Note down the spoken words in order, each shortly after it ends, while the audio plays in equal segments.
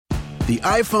The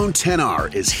iPhone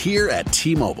XR is here at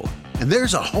T-Mobile, and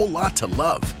there's a whole lot to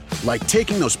love. Like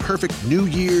taking those perfect New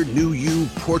Year, New You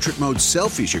portrait mode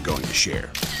selfies you're going to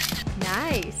share.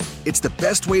 Nice. It's the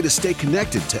best way to stay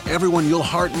connected to everyone you'll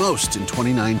heart most in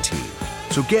 2019.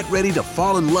 So get ready to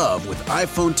fall in love with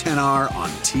iPhone XR on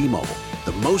T-Mobile,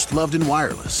 the most loved in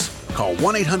wireless. Call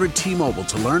 1-800-T-Mobile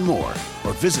to learn more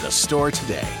or visit a store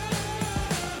today.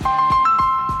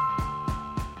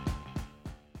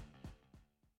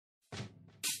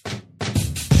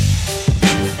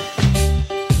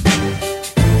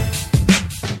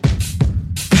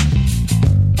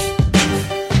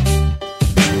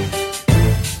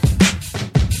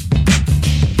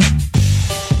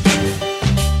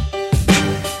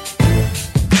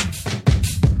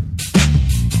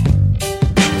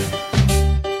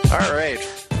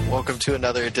 To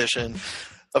another edition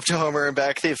of To Homer and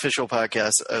Back, the official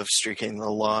podcast of Streaking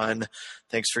the Lawn.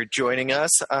 Thanks for joining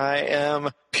us. I am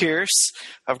Pierce.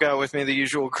 I've got with me the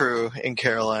usual crew in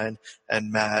Caroline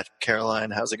and Matt.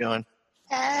 Caroline, how's it going?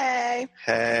 Hey.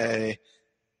 Hey.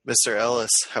 Mr.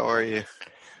 Ellis, how are you?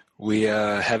 We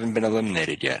haven't been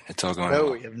eliminated yet. It's all going No,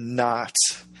 well. we have not.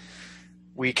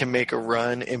 We can make a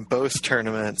run in both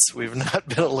tournaments. We've not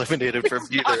been eliminated from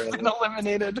either of them.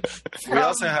 Eliminated. We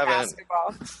also haven't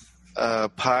basketball.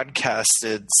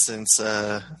 Podcasted since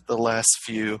the last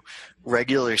few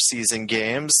regular season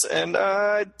games, and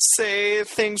I'd say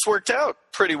things worked out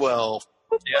pretty well.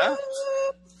 Yeah,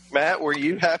 Matt, were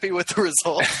you happy with the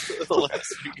results of the last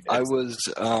few games?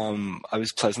 I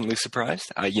was pleasantly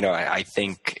surprised. I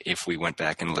think if we went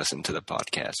back and listened to the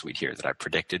podcast, we'd hear that I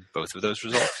predicted both of those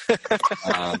results.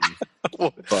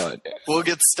 But we'll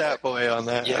get Stat Boy on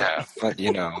that. Yeah, but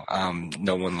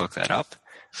no one looked that up.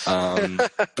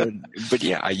 But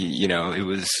yeah, it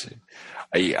was.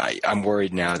 I'm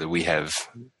worried now that we have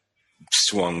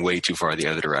swung way too far the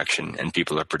other direction, and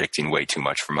people are predicting way too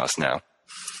much from us now.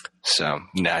 So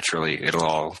naturally, it'll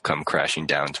all come crashing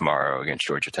down tomorrow against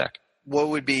Georgia Tech. What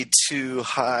would be too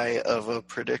high of a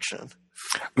prediction?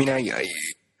 I mean,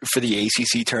 for the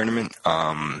ACC tournament,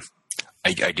 I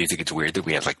do think it's weird that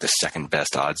we have like the second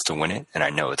best odds to win it, and I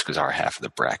know it's because our half of the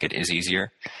bracket is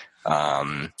easier.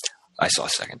 I saw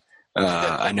second.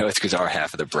 I know it's because our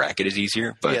half of the bracket is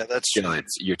easier, but yeah, that's true.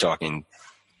 You're talking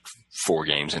 4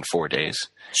 games in 4 days.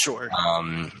 Sure.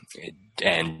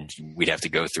 And we'd have to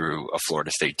go through a Florida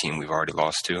State team we've already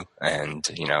lost to, and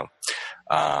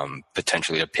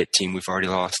potentially a Pitt team we've already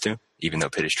lost to, even though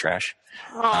Pitt is trash.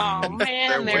 Oh man,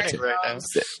 they're winning right now.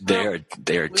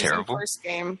 They are terrible. First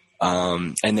game.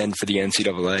 And then for the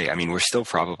NCAA, I mean, we're still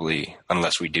probably,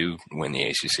 unless we do win the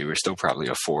ACC, we're still probably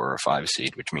a 4 or 5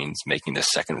 seed, which means making the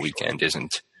second weekend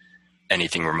isn't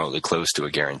anything remotely close to a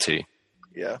guarantee.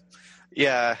 Yeah.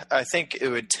 Yeah, I think it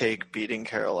would take beating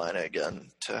Carolina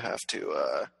again to have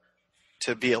to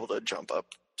be able to jump up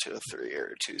to a 3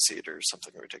 or 2 seed or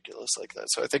something ridiculous like that.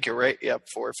 So I think you're right. Yep,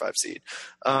 4 or 5 seed.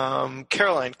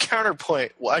 Caroline,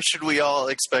 counterpoint. Why should we all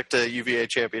expect a UVA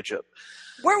championship?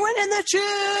 We're winning the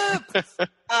chip.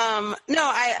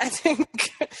 No, I think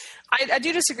I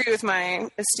do disagree with my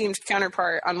esteemed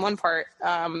counterpart on one part,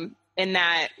 in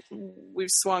that we've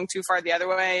swung too far the other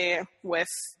way with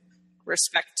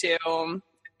respect to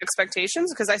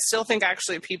expectations, because I still think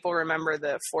actually people remember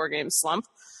the 4-game slump.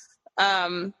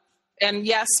 And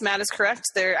yes, Matt is correct.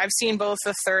 I've seen both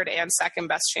the third and second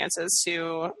best chances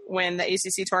to win the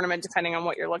ACC tournament, depending on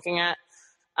what you're looking at.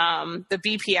 The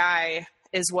BPI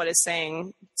is what is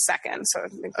saying second. So I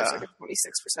think there's like a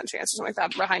 26% chance or something like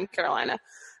that behind Carolina.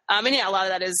 And yeah, a lot of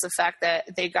that is the fact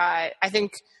that they got, I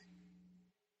think,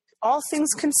 all things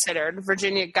considered,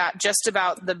 Virginia got just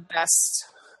about the best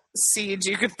seed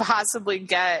you could possibly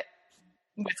get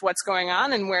with what's going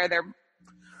on and where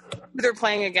they're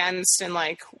playing against and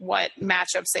like what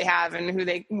matchups they have and who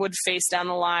they would face down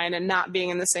the line, and not being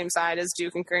in the same side as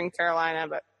Duke and Carolina.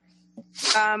 But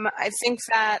I think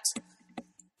that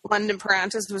London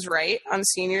Parantis was right on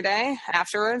senior day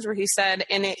afterwards, where he said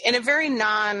in a very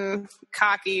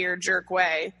non-cocky or jerk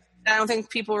way, I don't think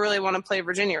people really want to play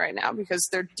Virginia right now because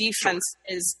their defense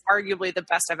is arguably the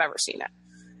best I've ever seen it.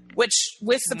 Which,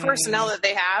 with the personnel that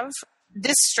they have,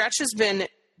 this stretch has been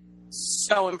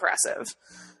so impressive.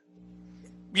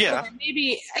 Yeah.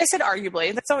 Maybe, I said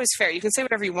arguably. That's always fair. You can say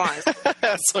whatever you want.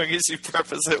 As long as you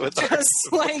preface it with Just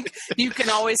like, you can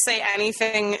always say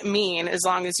anything mean as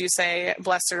long as you say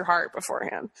bless her heart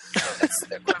beforehand. That's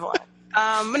the equivalent.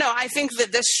 But no, I think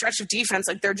that this stretch of defense,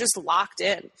 like, they're just locked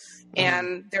in.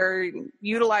 And they're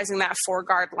utilizing that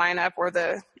 4-guard lineup, or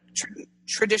the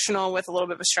traditional with a little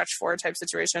bit of a stretch 4 type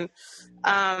situation.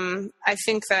 I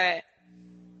think that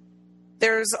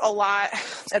there's a lot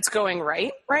that's going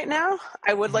right now.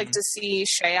 I would like to see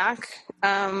Shayak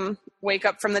wake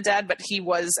up from the dead, but he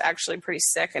was actually pretty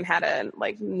sick and had a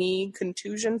knee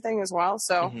contusion thing as well.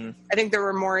 So I think there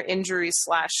were more injuries /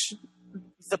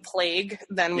 the plague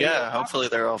than we hopefully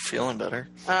they're all feeling better.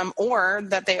 Or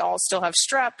that they all still have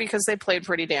strep because they played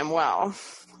pretty damn well.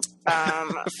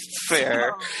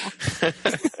 Fair.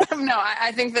 No,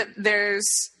 I think that there's,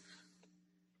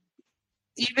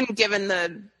 even given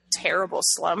the terrible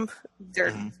slump,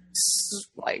 they're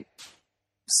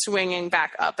swinging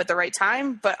back up at the right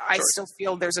time, but I still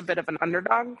feel there's a bit of an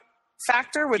underdog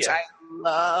factor, which I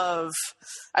love.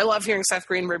 I love hearing Seth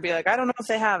Greenberg be like, I don't know if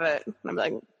they have it. And I'm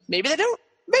like, maybe they don't.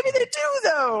 Maybe they do,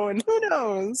 though, and who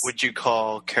knows? Would you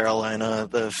call Carolina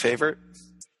the favorite?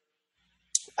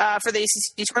 For the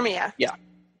ACC tournament, yeah.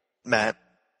 Matt?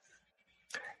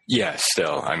 Yeah,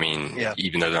 still. I mean,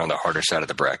 even though they're on the harder side of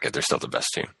the bracket, they're still the best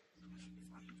team.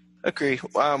 Agree.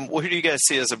 Who do you guys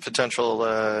see as a potential,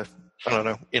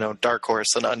 dark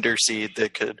horse, an underseed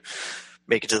that could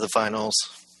make it to the finals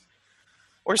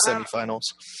or semifinals?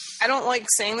 I don't like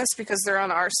saying this because they're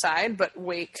on our side, but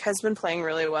Wake has been playing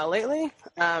really well lately.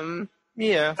 I don't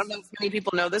know if many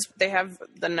people know this, but they have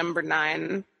the number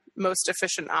 9 most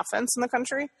efficient offense in the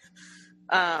country.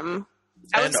 And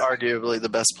arguably the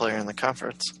best player in the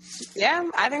conference. Yeah,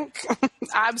 I think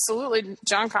absolutely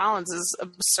John Collins is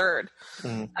absurd.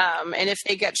 And if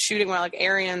they get shooting well, like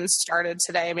Arians started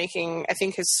today making, I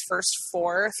think, his first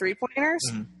 4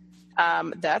 3-pointers,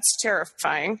 that's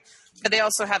terrifying. But they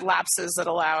also had lapses that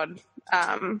allowed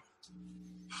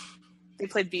they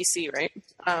played BC, right?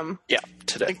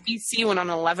 Today. Like BC went on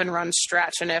an 11-run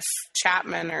stretch, and if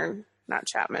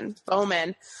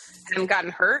Bowman hadn't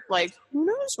gotten hurt, who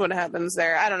knows what happens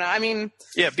there? I don't know. I mean...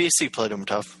 Yeah, BC played them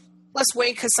tough. Plus,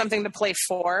 Wake has something to play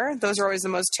for. Those are always the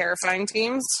most terrifying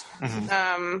teams.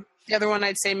 The other one,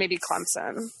 I'd say maybe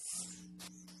Clemson.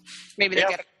 Maybe they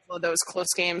get a couple of those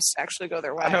close games to actually go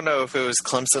their way. I don't know if it was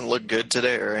Clemson looked good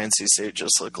today or NC State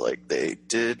just looked like they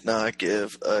did not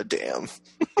give a damn.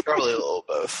 Probably a little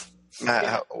both.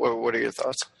 Matt, what are your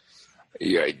thoughts?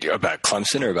 Yeah, about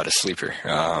Clemson or about a sleeper?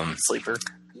 Sleeper.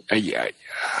 I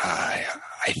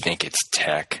think it's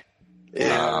Tech.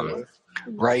 Yeah.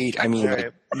 Right? I mean,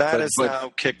 right. Matt is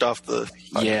now kicked off the...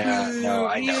 Yeah, no,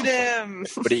 I know. Him.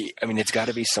 But it's got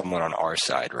to be someone on our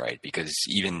side, right? Because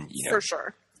even, for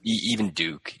sure. Even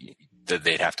Duke,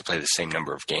 they'd have to play the same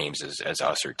number of games as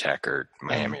us or Tech or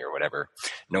Miami or whatever.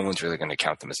 No one's really going to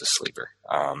count them as a sleeper.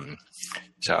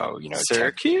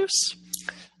 Syracuse?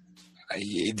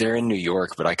 They're in New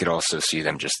York, but I could also see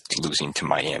them just losing to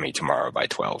Miami tomorrow by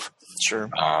 12. Sure.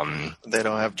 They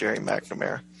don't have Jerry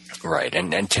McNamara. Right,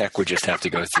 and Tech would just have to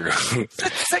go through.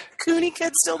 Is that Cooney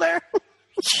kid still there?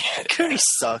 Yeah, Cooney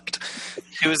sucked.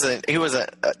 He was a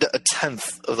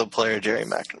tenth of the player Jerry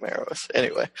McNamara was.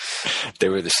 Anyway, they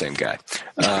were the same guy.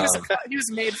 He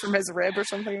was made from his rib or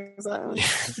something.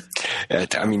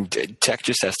 I mean, Tech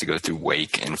just has to go through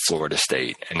Wake and Florida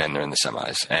State, and then they're in the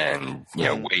semis. And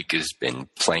Wake has been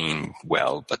playing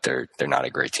well, but they're not a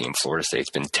great team. Florida State's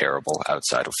been terrible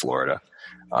outside of Florida.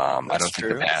 I don't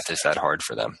think the path is that hard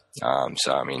for them.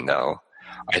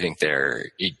 I think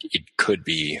it could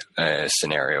be a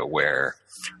scenario where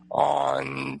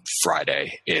on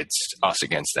Friday it's us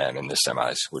against them in the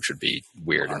semis, which would be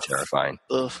weird and terrifying.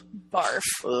 Ugh. Barf.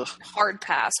 Ugh. Hard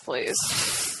pass, please.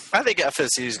 I think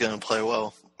FSU is going to play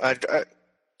well.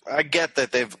 I get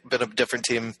that they've been a different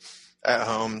team at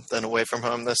home than away from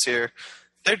home this year.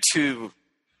 They're too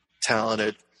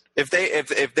talented. If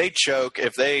they choke,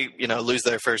 if they lose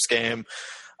their first game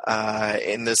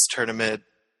in this tournament,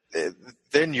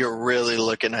 then you're really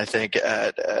looking, I think,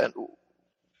 at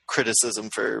criticism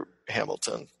for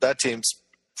Hamilton. That team's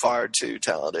far too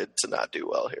talented to not do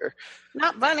well here.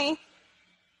 Not Bunny.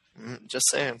 Just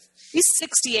saying. He's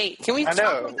 68. Can we talk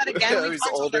about that again? He's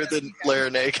older than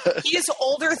Larinaga. He is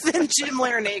older than Jim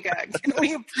Larinaga. Can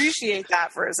we appreciate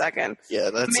that for a second?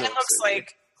 Yeah, that's the man looks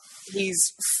like he's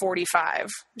 45.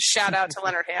 Shout out to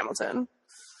Leonard Hamilton.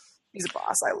 He's a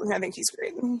boss. I think he's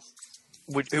great.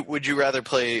 Would you rather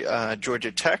play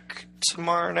Georgia Tech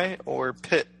tomorrow night or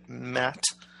Pitt, Matt?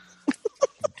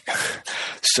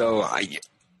 So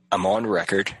I'm on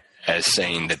record as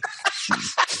saying that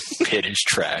Pitt is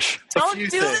trash. Don't do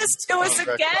this to us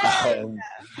again.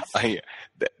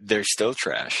 They're still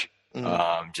trash.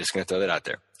 Just going to throw that out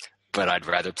there. But I'd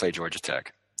rather play Georgia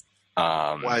Tech.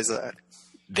 Why is that?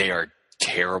 They are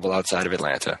terrible outside of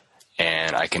Atlanta,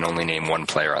 and I can only name one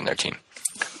player on their team.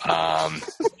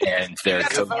 And they're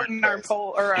vote in our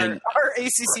poll or our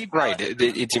ACC ballot.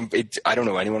 Right. I don't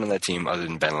know anyone on that team other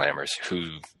than Ben Lammers,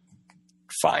 who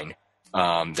fine.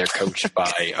 They're coached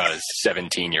by a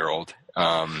 17-year-old.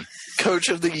 Coach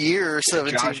of the year,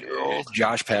 17-year-old.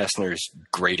 Josh Pastner's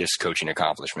greatest coaching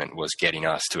accomplishment was getting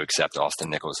us to accept Austin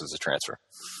Nichols as a transfer,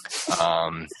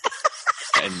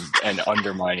 and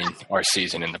undermining our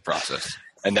season in the process.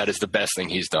 And that is the best thing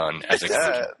he's done as a coach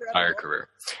in his entire career.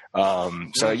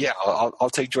 So yeah, I'll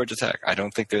take Georgia Tech. I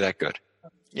don't think they're that good.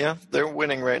 Yeah, they're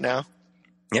winning right now.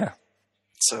 Yeah.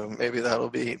 So maybe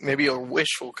your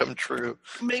wish will come true.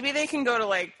 Maybe they can go to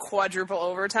like quadruple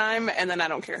overtime, and then I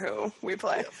don't care who we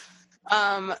play.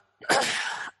 I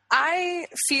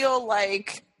feel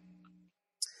like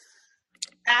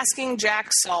asking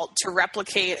Jack Salt to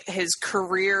replicate his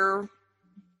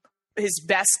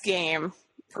best game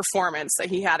performance that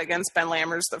he had against Ben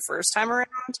Lammers the first time around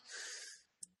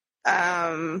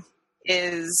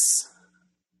is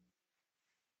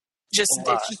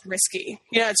it's just risky.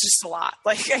 It's just a lot.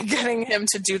 Like getting him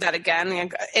to do that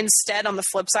again. Instead, on the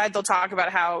flip side, they'll talk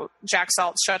about how Jack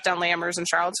Salt shut down Lammers in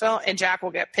Charlottesville, and Jack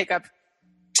will pick up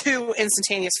 2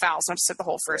 instantaneous fouls, not to sit the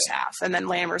whole first half, and then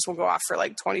Lammers will go off for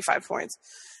like 25 points.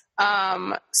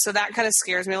 So that kind of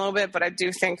scares me a little bit, but I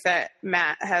do think that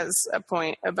Matt has a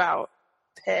point about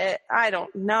Pitt. I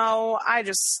don't know. I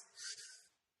just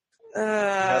you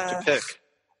have to pick.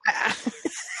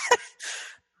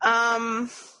 I'm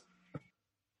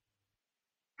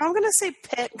going to say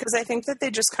Pitt because I think that they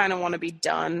just kind of want to be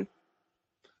done.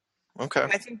 Okay.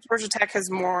 And I think Georgia Tech has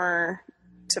more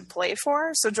to play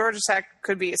for. So Georgia Tech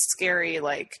could be a scary,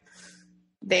 like,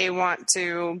 they want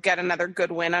to get another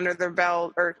good win under their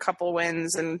belt or a couple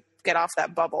wins and get off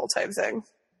that bubble type thing.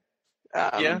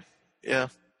 Yeah.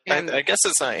 And I guess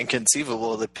it's not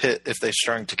inconceivable that Pitt, if they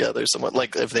strung together somewhat,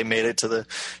 like if they made it to the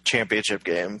championship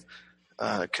game,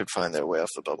 could find their way off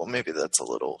the bubble. Maybe that's a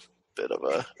little bit of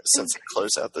a sense to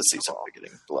close out the season by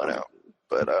getting blown out.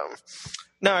 But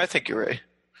no, I think you're right.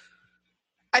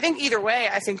 I think either way,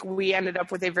 I think we ended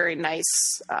up with a very nice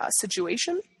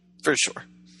situation. For sure.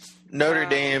 Notre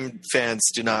Dame fans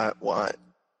do not want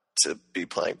to be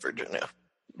playing Virginia.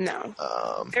 No.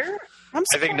 I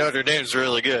think Notre Dame's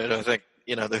really good. I think,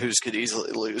 the Hoos could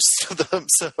easily lose to them.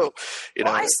 So,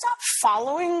 I stopped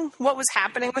following what was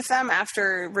happening with them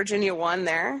after Virginia won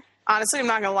there. Honestly, I'm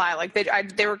not going to lie. Like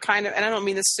they were kind of, and I don't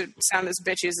mean this to sound as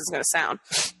bitchy as it's going to sound.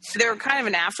 They were kind of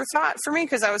an afterthought for me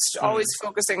because I was always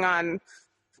focusing on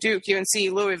Duke,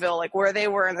 UNC, Louisville, like where they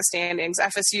were in the standings.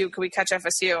 FSU, could we catch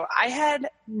FSU? I had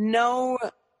no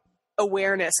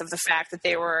awareness of the fact that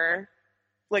they were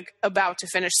like about to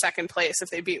finish second place if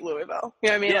they beat Louisville. You know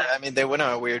what I mean? Yeah, I mean, they went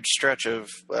on a weird stretch of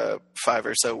 5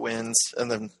 or so wins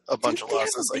and then a bunch of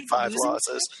losses, like 5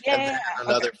 losses, and then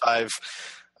another 5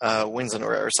 wins in a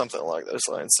row or something along those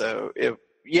lines. So,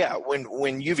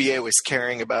 when UVA was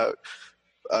caring about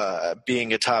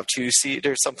being a top 2 seed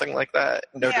or something like that,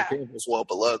 Notre Dame was well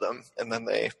below them, and then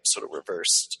they sort of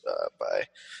reversed by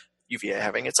UVA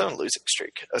having its own losing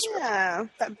streak as well. Yeah,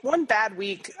 that one bad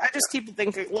week. I just keep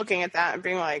looking at that and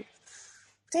being like,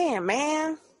 damn,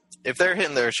 man. If they're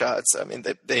hitting their shots, I mean,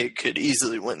 they could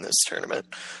easily win this tournament.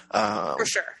 For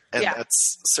sure. And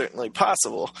that's certainly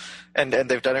possible. And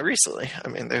they've done it recently. I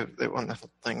mean, they won the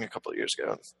thing a couple of years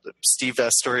ago. Steve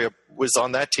Astoria was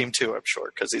on that team too, I'm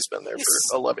sure, because he's been there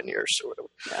for 11 years or whatever.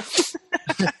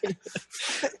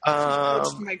 Yeah.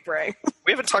 Mike Bray.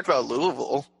 We haven't talked about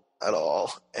Louisville at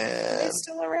all. And Are they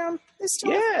still around?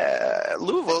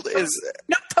 Louisville is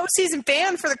no postseason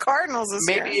ban for the Cardinals this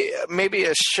year. Maybe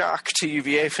a shock to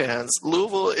UVA fans.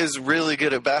 Louisville is really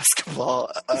good at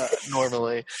basketball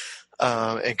normally,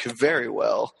 and could very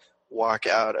well walk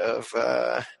out of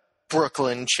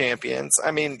Brooklyn champions. I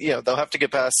mean, they'll have to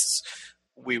get past,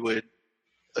 we would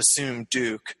assume,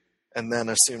 Duke and then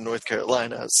assume North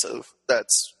Carolina. So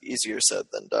that's easier said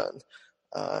than done.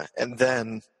 And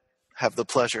then have the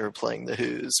pleasure of playing the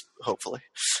Hoos, hopefully.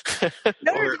 or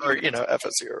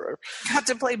FSU or got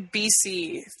to play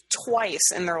BC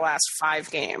twice in their last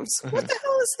 5 games. Mm-hmm. What the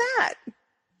hell is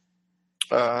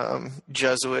that?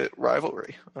 Jesuit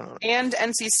rivalry. And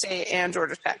NC State and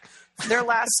Georgia Tech. Their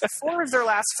last 4 of their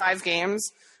last 5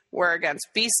 games were against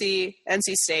BC,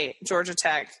 NC State, Georgia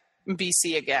Tech,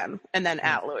 BC again, and then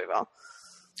at Louisville.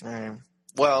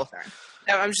 Well, sorry.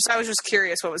 I was just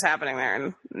curious what was happening there,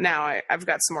 and now I've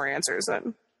got some more answers.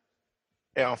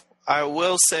 I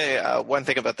will say one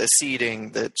thing about the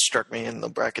seeding that struck me in the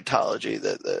bracketology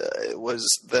that it was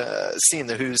seeing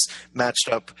the Hoos matched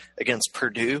up against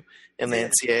Purdue in the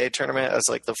NCAA tournament as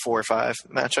like the 4-5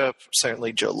 matchup.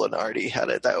 Certainly Joe Lunardi had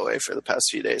it that way for the past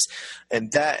few days,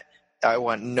 and that I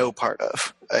want no part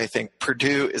of. I think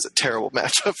Purdue is a terrible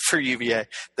matchup for UVA.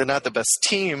 They're not the best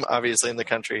team, obviously, in the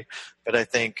country, but I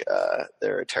think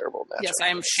they're a terrible matchup. Yes, I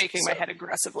am shaking my head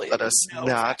aggressively. Let us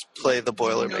not play the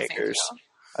Boilermakers.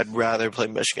 I'd rather play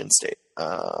Michigan State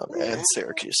and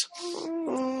Syracuse.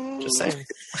 Just saying.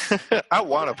 I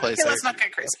want to play Syracuse. Let's not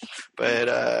get crazy.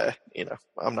 But,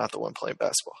 I'm not the one playing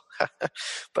basketball.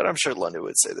 But I'm sure London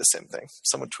would say the same thing.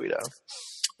 Someone tweet out.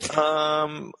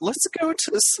 Let's go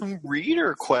to some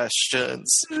reader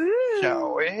questions,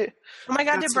 shall we? Oh my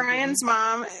God, did Brian's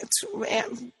mom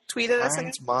tweet at us?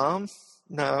 Brian's mom?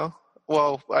 No.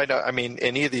 Well, I don't. I mean,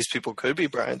 any of these people could be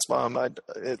Brian's mom.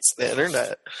 It's the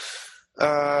internet.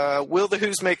 Will the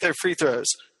Who's make their free throws?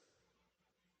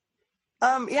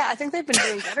 Yeah, I think they've been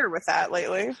doing better with that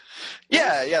lately.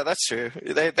 Yeah, that's true.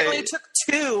 They only took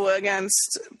 2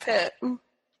 against Pitt.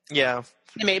 Yeah.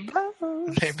 They made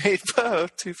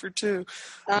both. 2 for 2.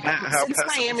 Since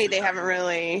Miami, they haven't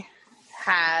really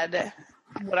had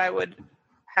what I would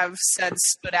have said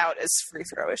stood out as free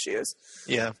throw issues.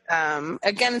 Yeah.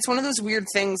 Again, it's one of those weird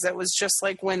things that was just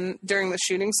like during the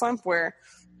shooting slump where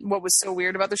what was so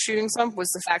weird about the shooting slump was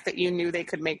the fact that you knew they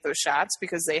could make those shots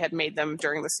because they had made them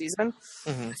during the season.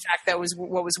 Mm-hmm. The fact that was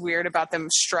what was weird about them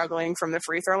struggling from the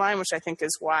free throw line, which I think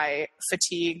is why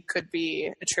fatigue could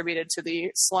be attributed to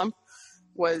the slump,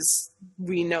 was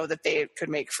we know that they could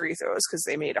make free throws because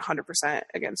they made 100%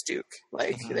 against Duke.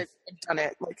 Like they've done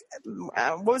it. Like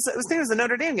what was it? I think it was the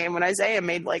Notre Dame game when Isaiah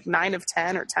made like 9 of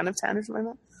 10 or 10 of 10 or something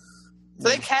like that. So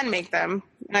they can make them.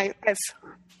 And I have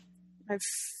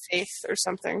faith or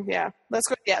something. Yeah. Let's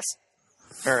go. Yes.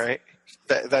 All right.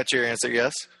 That's your answer.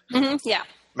 Yes. Mm-hmm. Yeah.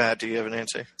 Matt, do you have an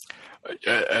answer?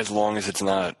 As long as it's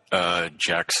not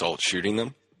Jack Salt shooting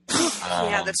them.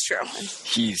 Yeah, that's true.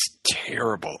 He's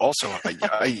terrible. Also,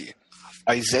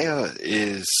 Isaiah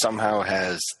somehow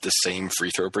has the same free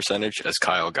throw percentage as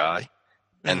Kyle Guy,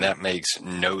 and that makes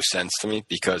no sense to me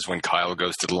because when Kyle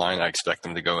goes to the line, I expect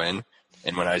them to go in,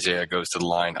 and when Isaiah goes to the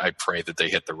line, I pray that they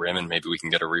hit the rim and maybe we can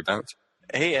get a rebound.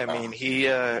 Hey, I mean,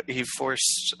 he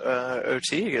forced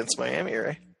OT against Miami,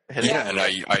 right? Yeah, and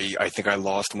I think I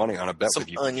lost money on a bet with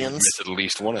you. Onions. You missed at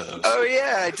least one of those. Oh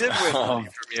yeah, I did win money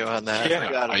from you on that.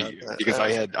 Yeah, because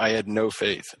I had no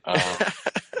faith.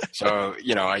 So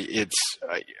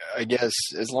I guess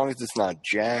as long as it's not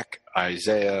Jack,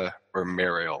 Isaiah, or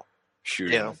Mariel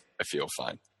shooting, I feel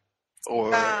fine. Or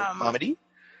Mamadi.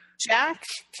 Jack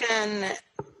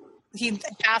he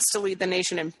has to lead the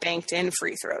nation in banked in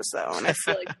free throws though, and I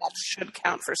feel like that should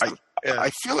count for something.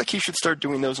 I feel like he should start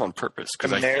doing those on purpose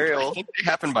because I think they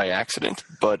happen by accident,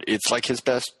 but it's like his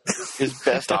best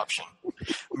option.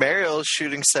 Mariel's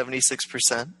shooting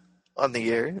 76% on the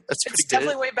year. That's pretty good.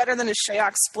 Definitely way better than his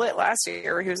Shayok split last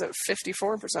year, where he was at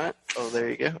 54%. Oh, there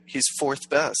you go. He's 4th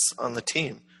best on the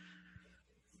team.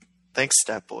 Thanks,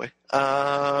 Stat Boy.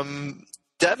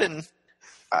 Devin,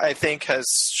 I think, has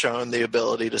shown the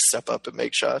ability to step up and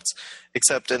make shots,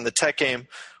 except in the Tech game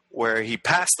where he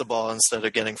passed the ball instead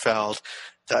of getting fouled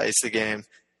to ice the game,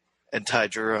 and Ty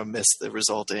Jerome missed the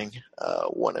resulting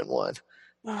 1-and-1.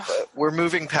 But we're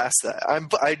moving past that.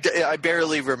 I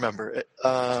barely remember it.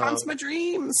 Haunts my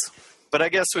dreams. But I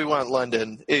guess we want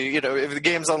London. If the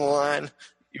game's on the line,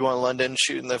 you want London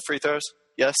shooting the free throws?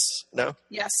 Yes? No?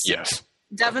 Yes. Yes.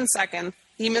 Devin second.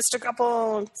 He missed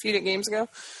a few games ago,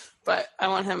 but I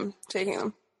want him taking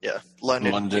them. Yeah,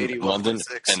 London, and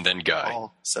then Guy.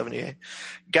 78.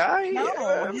 Guy? No,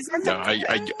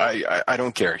 I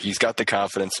don't care. He's got the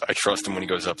confidence. I trust him when he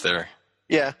goes up there.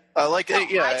 Yeah, I like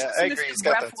it. Yeah, I agree. He's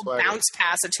got that swagger. Bounce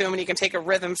pass it to him, and he can take a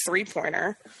rhythm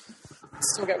 3-pointer.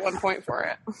 Still get 1 point for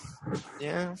it.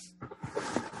 Yeah.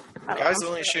 Guy's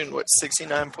only shooting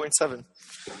 69.7.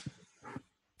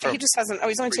 He just hasn't. Oh,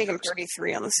 he's only taken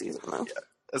 33 on the season though. Yeah,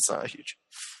 that's not huge,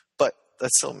 but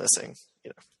that's still missing.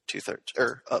 2/3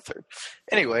 or a third.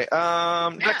 Anyway,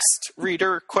 next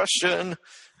reader question: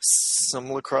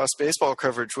 some lacrosse baseball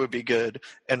coverage would be good,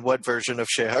 and what version of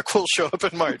Shayok will show up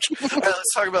in March? All right,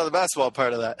 let's talk about the basketball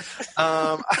part of that.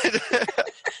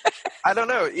 I don't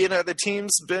know. The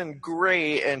team's been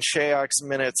great, and Shayok's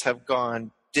minutes have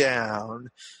gone down,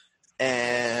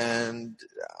 and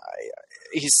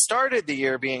he started the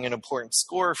year being an important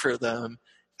scorer for them,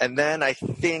 and then I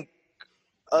think,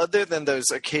 other than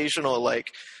those occasional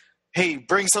hey,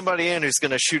 bring somebody in who's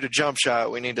going to shoot a jump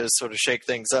shot. We need to sort of shake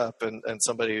things up, and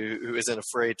somebody who isn't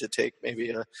afraid to take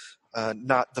maybe a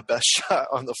not the best shot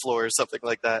on the floor or something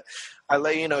like that.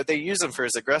 They use him for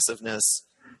his aggressiveness,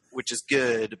 which is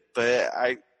good, but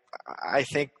I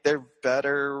think they're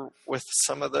better with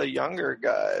some of the younger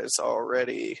guys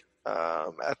already.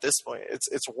 At this point,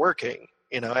 it's working.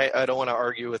 I don't want to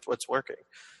argue with what's working.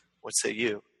 What say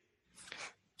you?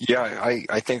 Yeah,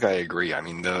 I think I agree. I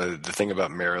mean, the thing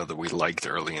about Merrill that we liked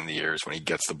early in the year is when he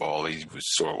gets the ball, he was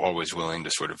always willing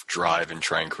to sort of drive and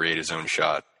try and create his own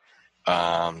shot.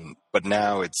 But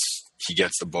now he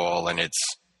gets the ball and it's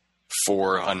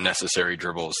 4 unnecessary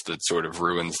dribbles that sort of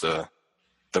ruins the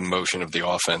motion of the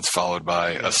offense, followed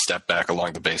by a step back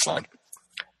along the baseline.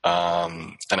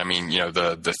 And I mean,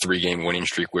 the 3-game winning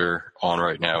streak we're on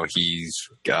right now, he's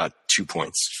got 2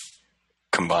 points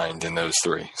combined in those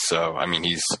 3. So, I mean,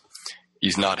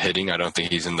 he's not hitting. I don't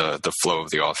think he's in the flow of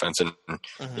the offense. And,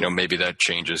 maybe that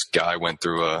changes. Guy went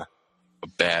through a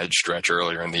bad stretch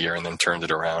earlier in the year and then turned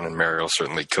it around, and Merrill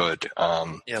certainly could.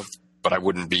 But I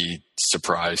wouldn't be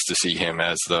surprised to see him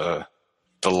as the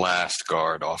last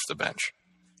guard off the bench.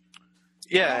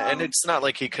 Yeah, and it's not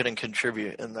like he couldn't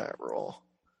contribute in that role.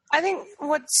 I think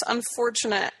what's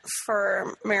unfortunate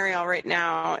for Mariel right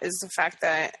now is the fact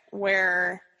that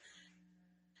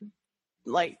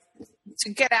to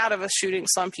get out of a shooting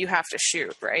slump, you have to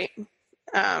shoot, right?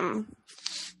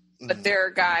 But there are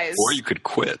guys... Or you could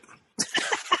quit.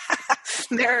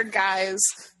 There are guys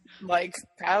like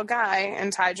Kyle Guy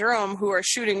and Ty Jerome who are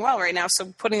shooting well right now,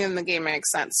 so putting them in the game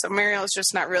makes sense. So Mariel is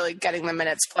just not really getting the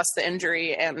minutes, plus the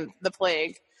injury and the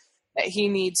plague, that he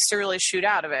needs to really shoot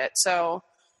out of it. So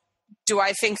do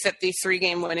I think that the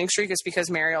 3-game winning streak is because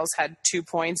Mariel's had 2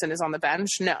 points and is on the bench?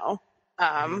 No.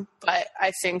 But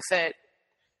I think that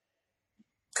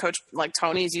Coach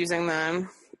Tony's using the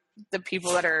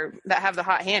people that have the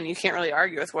hot hand. You can't really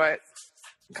argue with what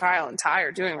Kyle and Ty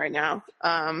are doing right now.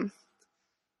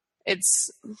 It's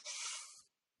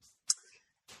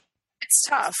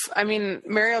tough. I mean,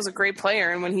 Mariel's a great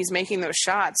player, and when he's making those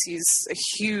shots, he's a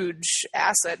huge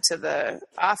asset to the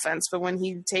offense. But when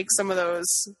he takes some of those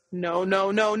no,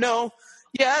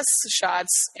 yes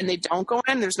shots, and they don't go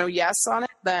in, there's no yes on it,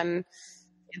 then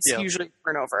it's usually a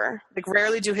turnover.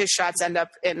 Rarely do his shots end up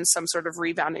in some sort of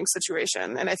rebounding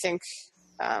situation. And I think,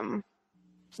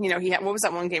 he had, what was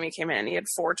that one game he came in? He had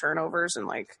 4 turnovers in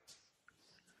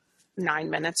 9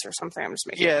 minutes or something. I'm just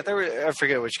making. Yeah, I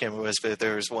forget which game it was, but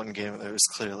there was one game that was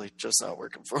clearly just not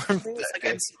working for him.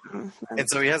 And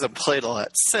so he hasn't played a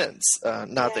lot since.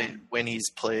 Not that when he's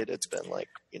played, it's been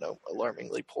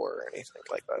alarmingly poor or anything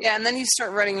like that. Yeah, and then you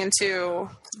start running into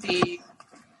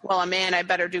a man, I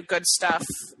better do good stuff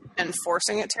and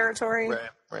forcing it territory.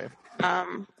 Right.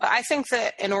 But I think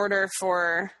that in order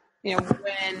for,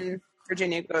 when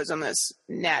Virginia goes on this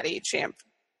natty champ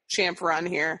run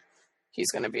here, he's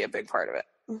going to be a big part of it.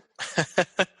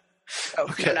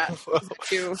 Okay. Not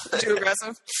too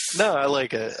aggressive? No, I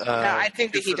like it. No, I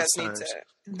think that he does need to.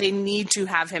 They need to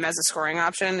have him as a scoring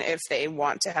option if they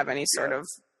want to have any sort of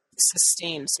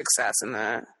sustained success in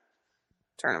the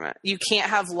tournament. You can't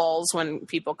have lulls when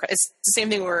people. It's the same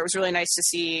thing where it was really nice to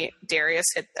see Darius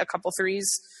hit a couple threes,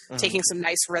 taking some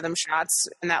nice rhythm shots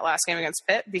in that last game against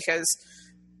Pitt, because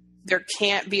there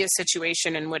can't be a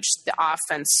situation in which the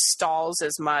offense stalls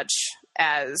as much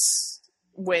as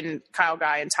when Kyle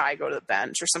Guy and Ty go to the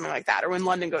bench or something like that, or when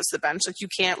London goes to the bench. You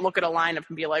can't look at a lineup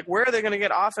and be like, where are they going to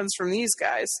get offense from these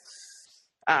guys?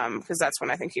 Because that's when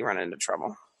I think you run into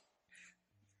trouble.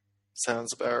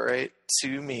 Sounds about right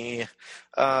to me.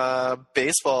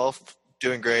 Baseball,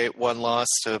 doing great. 1 loss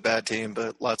to a bad team,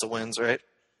 but lots of wins, right?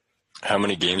 How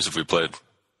many games have we played?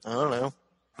 I don't know.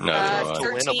 No,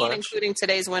 13, including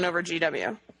today's win over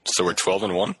GW. So we're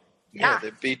 12-1? Yeah,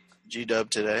 they beat GW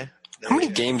today. How many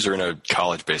games are in a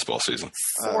college baseball season?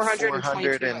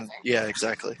 400 and yeah,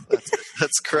 exactly.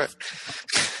 That's correct.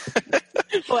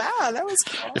 Wow, that was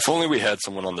cool. If only we had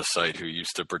someone on the site who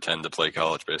used to pretend to play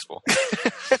college baseball.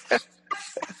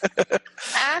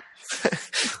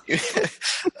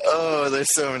 Oh,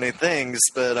 there's so many things,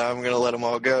 but I'm going to let them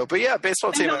all go. But yeah,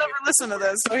 baseball team. He'll never listen to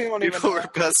this, so he won't even know. People were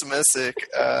pessimistic.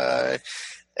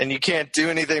 And you can't do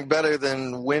anything better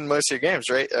than win most of your games,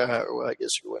 right? Well, I guess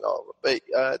you can win all of them.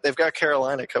 But they've got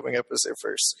Carolina coming up as their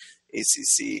first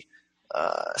ACC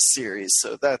series,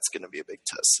 so that's going to be a big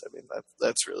test. I mean,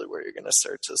 that's really where you're going to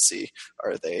start to see,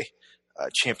 are they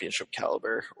championship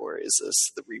caliber, or is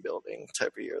this the rebuilding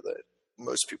type of year that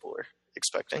most people are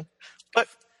expecting? But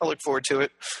I look forward to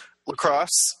it. Lacrosse,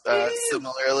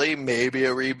 similarly, maybe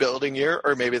a rebuilding year,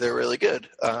 or maybe they're really good.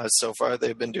 So far,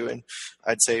 they've been doing,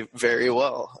 I'd say, very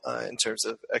well in terms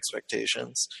of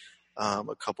expectations. A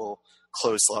couple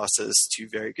close losses to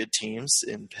very good teams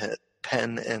in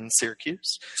Penn and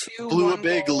Syracuse. Blew a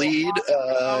big lead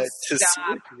to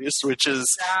Syracuse, which is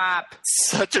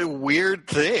such a weird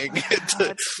thing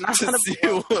to see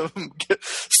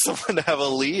someone have a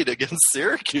lead against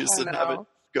Syracuse and have it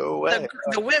go away.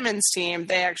 The women's team,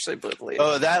 they actually blew the lead.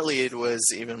 Oh, that lead was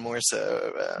even more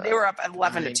so. They were up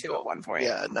 11-2 at one point.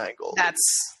 Yeah, 9 goals.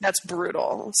 That's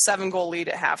brutal. 7-goal lead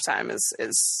at halftime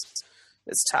is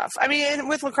tough. I mean,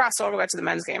 with lacrosse, so I'll go back to the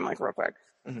men's game real quick.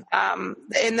 Mm-hmm.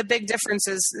 And the big difference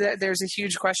is that there's a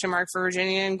huge question mark for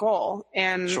Virginia in goal,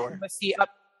 and with the up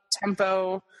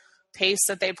tempo pace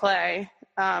that they play,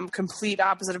 complete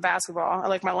opposite of basketball. I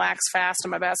like my lax fast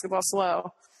and my basketball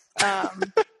slow.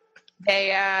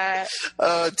 They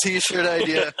t-shirt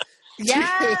idea.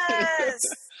 Yes.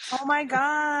 Oh my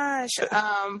gosh.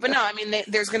 But no, I mean,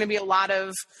 there's going to be a lot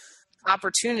of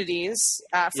opportunities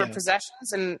for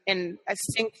possessions, and I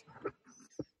think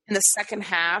in the second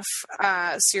half,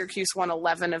 Syracuse won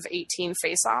 11 of 18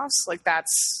 faceoffs.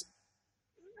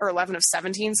 Or 11 of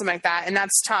 17, something like that. And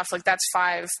that's tough. That's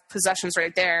 5 possessions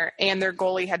right there. And their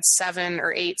goalie had 7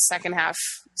 or 8 second half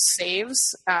saves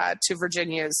to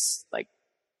Virginia's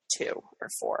 2 or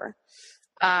 4.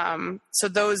 So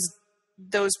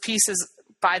those pieces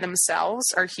by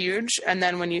themselves are huge. And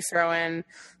then when you throw in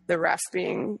the ref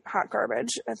being hot garbage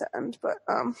at the end, but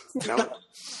no,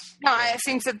 I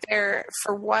think that they're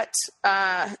for what.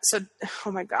 Oh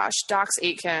my gosh, Dox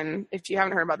Aitken. If you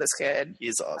haven't heard about this kid,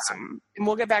 he's awesome. And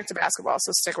we'll get back to basketball,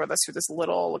 so stick with us through this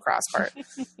little lacrosse part.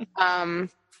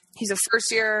 He's a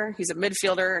first year. He's a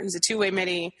midfielder. He's a 2-way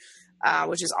midi,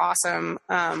 which is awesome.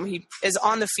 He is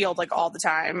on the field all the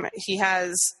time. He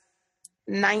has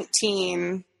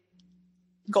 19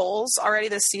 goals already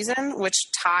this season, which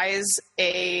ties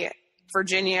a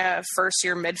Virginia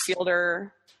first-year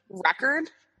midfielder record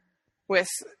with,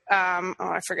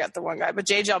 I forget the one guy, but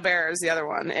Jay Gilbert is the other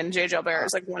one, and Jay Gilbert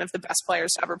is one of the best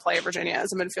players to ever play at Virginia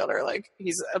as a midfielder.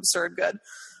 He's absurd good.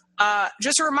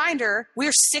 Just a reminder,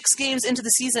 we're 6 games into the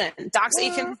season. Dox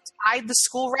Aitken tied the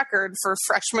school record for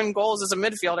freshman goals as a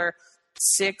midfielder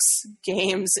 6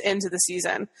 games into the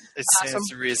season. It stands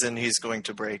to reason he's going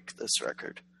to break this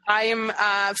record. I am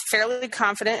fairly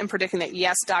confident in predicting that,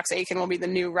 yes, Dox Aitken will be the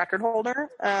new record holder.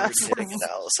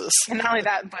 Analysis. And not only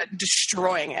that, but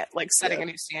destroying it, setting a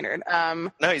new standard.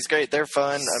 No, he's great. They're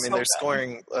fun. I mean, So they're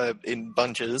scoring in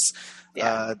bunches.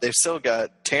 Yeah. They've still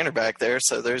got Tanner back there,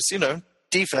 so there's,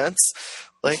 defense.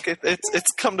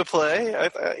 It's come to play.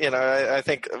 I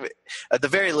think at the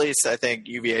very least, I think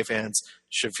UVA fans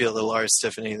should feel that Lars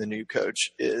Tiffany, the new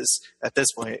coach, is at this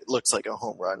point looks like a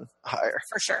home run hire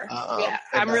for sure.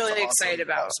 I'm really excited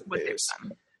about what they've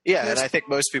done. Yeah, and I think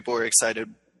most people were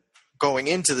excited going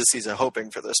into the season hoping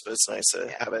for this, but it's nice to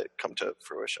have it come to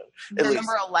fruition. They're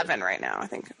number 11 right now, I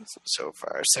think. So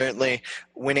far. Certainly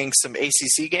winning some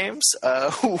ACC games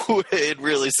would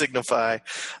really signify.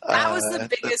 That was the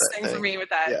biggest thing for me with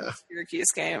that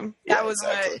Syracuse game. That was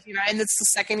exactly. And it's the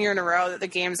second year in a row that the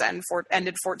games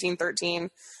ended 14-13.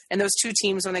 And those two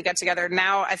teams, when they get together,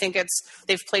 now I think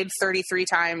they've played 33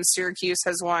 times. Syracuse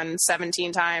has won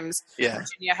 17 times. Yeah.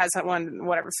 Virginia has won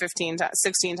 16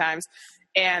 times.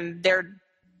 And their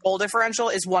goal differential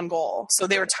is 1 goal. So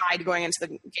they were tied going into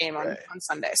the game on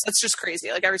Sunday. So it's just crazy.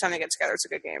 Every time they get together, it's a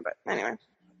good game. But anyway,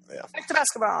 back to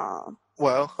basketball.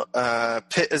 Well,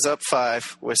 Pitt is up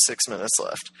 5 with 6 minutes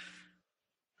left.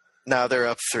 Now they're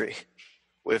up 3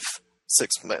 with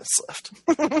 6 minutes left.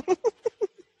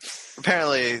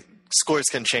 Apparently, scores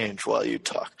can change while you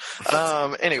talk.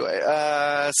 Anyway,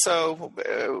 so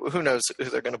who knows who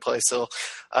they're going to play still.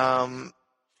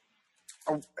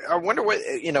 I wonder what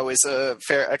is a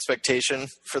fair expectation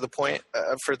for the point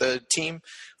for the team.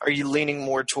 Are you leaning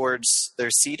more towards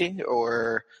their seeding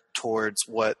or towards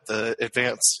what the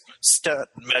advanced stat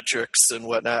metrics and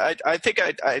whatnot? I think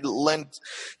I lend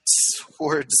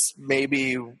towards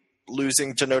maybe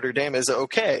losing to Notre Dame is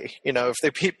okay. If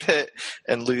they beat Pitt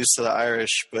and lose to the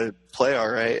Irish but play all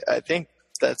right, I think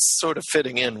that's sort of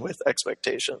fitting in with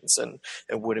expectations and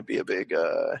it wouldn't be a big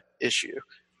issue.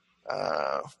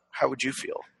 How would you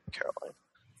feel,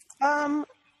 Caroline?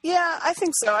 Yeah, I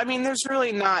think so. I mean, there's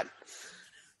really not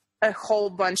a whole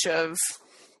bunch of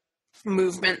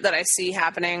movement that I see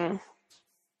happening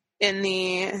in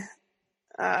the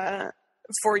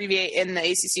for UVA in the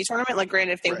ACC tournament.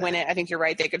 Granted, if they win it, I think you're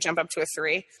right. They could jump up to a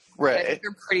 3. Right. I think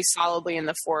they're pretty solidly in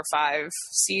the 4 or 5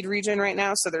 seed region right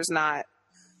now, so there's not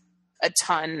a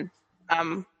ton.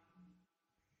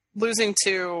 Losing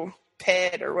to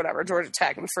Pitt or whatever, Georgia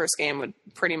Tech in the first game would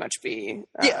pretty much be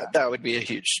that would be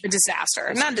a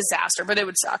disaster. Not disaster, but it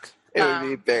would suck. It would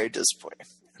be very disappointing.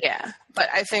 Yeah, but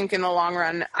I think in the long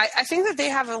run, I think that they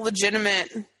have a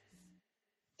legitimate.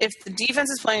 If the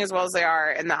defense is playing as well as they are,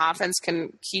 and the offense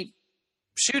can keep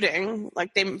shooting,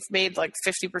 they've made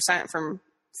 50% from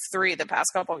 3 the past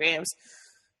couple games,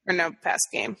 or no, past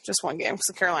game, just one game because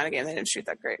the Carolina game they didn't shoot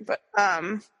that great, but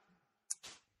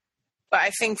But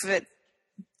I think that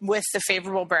with the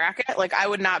favorable bracket, like I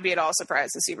would not be at all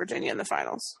surprised to see Virginia in the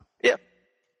finals. Yeah.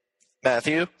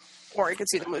 Matthew? Or I could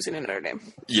see them losing to Notre Dame.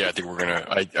 Yeah, I think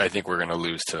we're gonna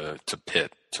lose to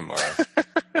Pitt tomorrow.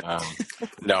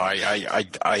 No,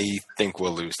 I think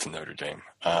we'll lose to Notre Dame.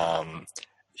 I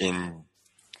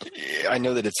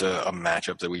know that it's a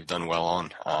matchup that we've done well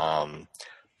on,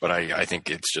 but I think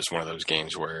it's just one of those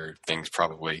games where things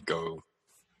probably go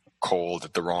cold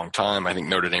at the wrong time. I think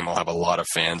Notre Dame will have a lot of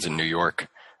fans in New York,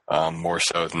 more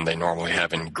so than they normally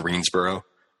have in Greensboro.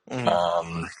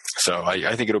 So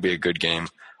I think it'll be a good game.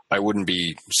 I wouldn't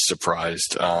be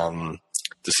surprised to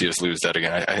see us lose that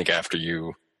again. I think after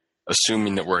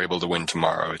assuming that we're able to win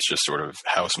tomorrow, it's just sort of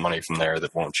house money from there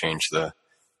that won't change the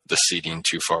seeding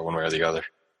too far one way or the other.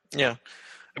 Yeah.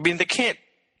 I mean, they can't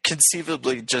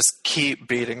conceivably just keep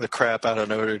beating the crap out of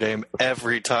Notre Dame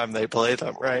every time they play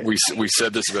them, right? We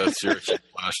said this about Syracuse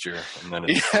last year, and then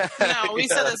no, we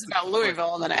said this about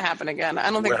Louisville, and then it happened again.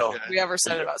 I don't think we ever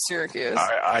said it about Syracuse.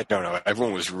 I don't know.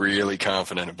 Everyone was really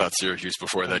confident about Syracuse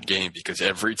before that game because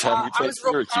every time we played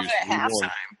Syracuse, we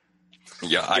won.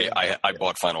 Yeah, I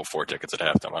bought Final Four tickets at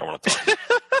halftime. I don't want to talk.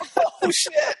 Oh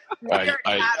shit! I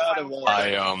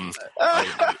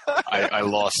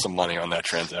lost some money on that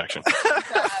transaction.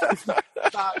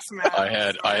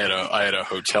 I had a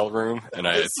hotel room and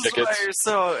I had tickets. Why you're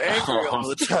so angry all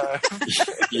the time.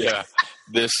 Yeah,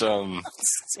 this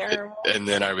That's terrible. And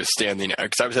then I was standing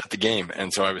because I was at the game,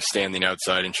 and so I was standing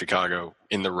outside in Chicago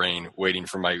in the rain, waiting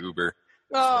for my Uber.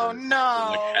 Oh no!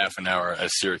 For like half an hour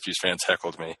as Syracuse fans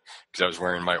heckled me because I was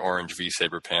wearing my orange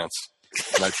V-Saber pants,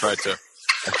 and I tried. Did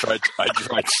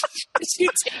you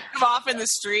take them off in the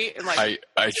street and I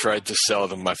tried to sell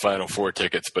them my Final Four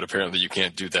tickets, but apparently you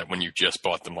can't do that when you just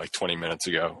bought them like 20 minutes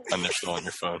ago and they're still on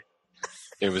your phone.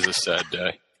 It was a sad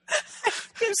day.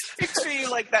 Just picture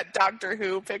you like that Doctor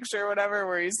Who picture or whatever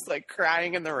where he's like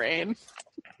crying in the rain.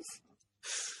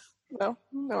 No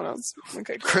one else.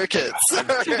 Okay, cool. Crickets.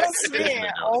 That's me.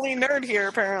 Only nerd here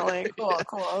apparently.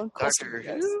 Cool. Doctor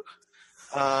Who.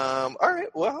 All right.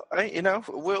 Well,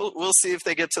 we'll see if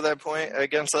they get to that point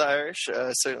against the Irish.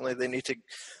 Certainly, they need to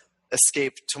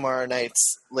escape tomorrow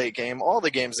night's late game. All the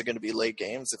games are going to be late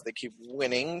games if they keep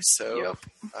winning. So,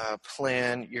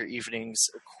 plan your evenings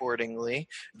accordingly.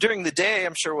 During the day,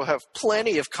 I'm sure we'll have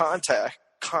plenty of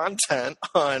content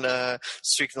on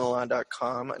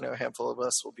streakingthelawn.com. I know a handful of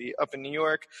us will be up in New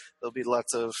York. There'll be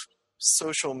lots of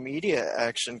social media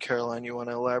action. Caroline, you want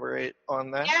to elaborate on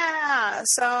that? Yeah.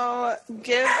 So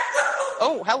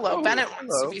hello. Bennett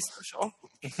wants to be social.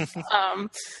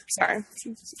 Sorry,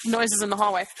 noises in the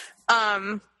hallway.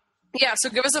 Yeah. So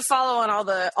give us a follow on all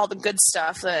the good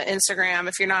stuff. The Instagram,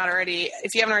 if you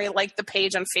haven't already liked the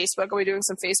page on Facebook, we'll be doing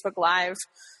some Facebook Live.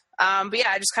 But yeah,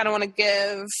 I just kind of want to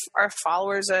give our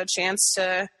followers a chance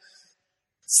to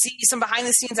see some behind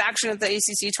the scenes action at the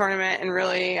ACC tournament and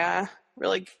really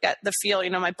get the feel,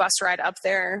 my bus ride up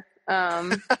there.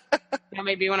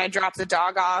 Maybe when I drop the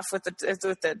dog off with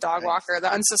the dog walker,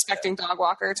 the unsuspecting dog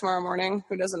walker tomorrow morning,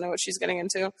 who doesn't know what she's getting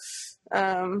into.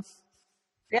 It'll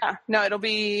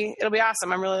be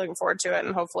awesome. I'm really looking forward to it.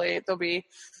 And hopefully there'll be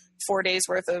 4 days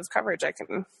worth of coverage I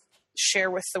can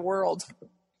share with the world.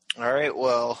 All right.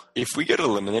 Well, if we get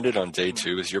eliminated on day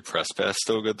 2, is your press pass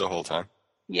still good the whole time?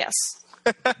 Yes.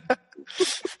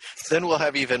 Then we'll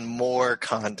have even more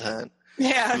content.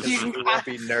 Yeah. You won't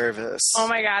be nervous. Oh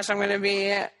my gosh.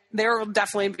 There will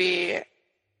definitely be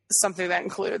something that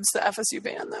includes the FSU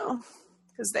band though,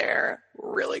 because they're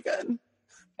really good,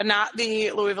 but not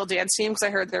the Louisville dance team. Cause I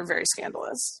heard they're very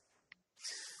scandalous.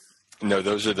 No,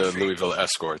 those are the Louisville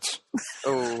escorts.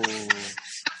 Oh.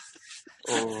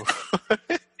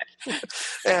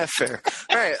 Yeah, fair.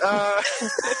 All right.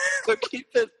 So keep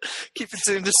it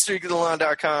tuned to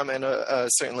streakingthelawn.com and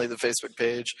certainly the Facebook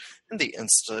page and the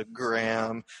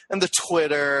Instagram and the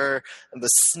Twitter and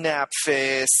the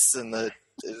Snapface and the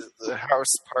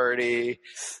house party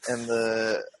and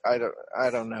I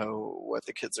don't know what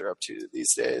the kids are up to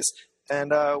these days.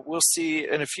 And we'll see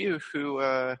in a few who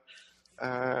the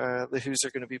Who's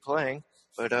are going to be playing.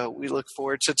 But we look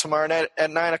forward to tomorrow night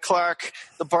at 9 o'clock,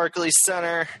 the Barclays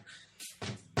Center.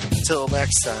 Until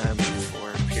next time,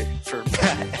 for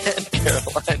Matt and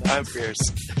Caroline, I'm Pierce.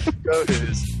 Go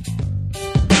Who's.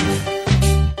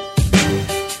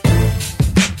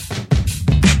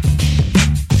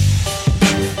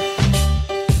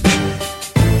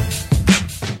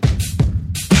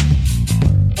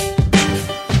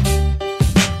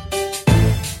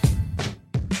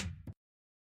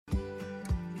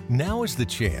 Now is the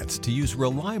chance to use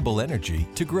reliable energy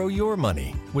to grow your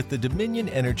money with the Dominion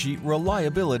Energy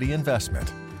Reliability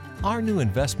Investment. Our new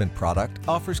investment product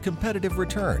offers competitive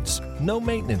returns, no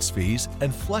maintenance fees,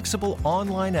 and flexible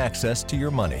online access to your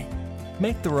money.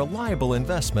 Make the reliable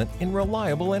investment in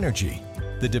reliable energy.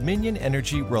 The Dominion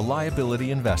Energy Reliability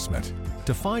Investment.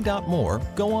 To find out more,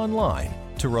 go online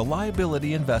to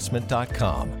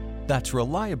reliabilityinvestment.com. That's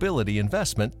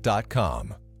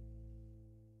reliabilityinvestment.com.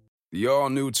 The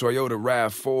all-new Toyota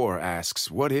RAV4 asks,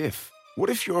 what if? What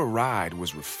if your ride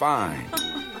was refined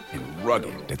and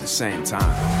rugged at the same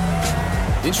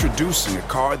time? Introducing a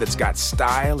car that's got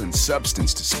style and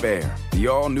substance to spare. The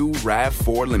all-new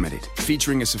RAV4 Limited,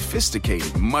 featuring a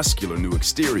sophisticated, muscular new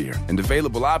exterior and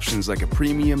available options like a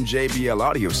premium JBL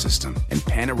audio system and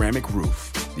panoramic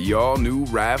roof. The all-new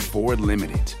RAV4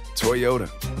 Limited. Toyota,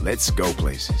 let's go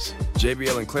places.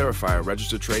 JBL and Clarifier,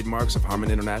 registered trademarks of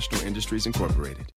Harman International Industries, Incorporated.